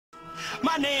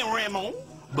My name Ramon,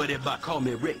 but everybody call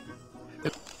me Ray.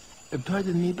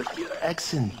 Pardon me, but your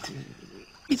accent,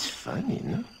 it's funny,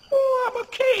 no? Oh, I'm a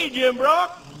Cajun, bro.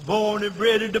 Born and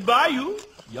bred in the bayou.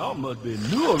 Y'all must be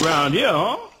new around here,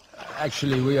 huh?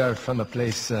 Actually, we are from a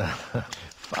place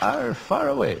far, far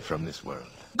away from this world.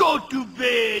 Go to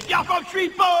bed. Y'all from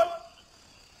Shreveport?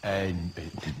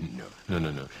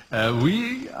 No.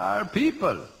 We are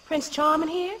people. Prince Charming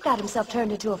here got himself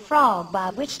turned into a frog by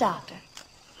a witch doctor.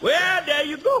 Well, there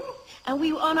you go. And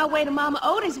we were on our way to Mama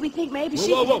Odie's. We think maybe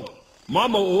she... Whoa.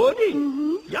 Mama Odie?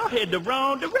 Mm-hmm. Y'all head the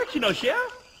wrong direction,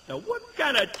 Sheriff. Now, what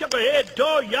kind of chipperhead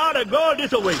told y'all to go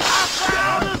this way? I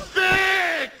found a thing!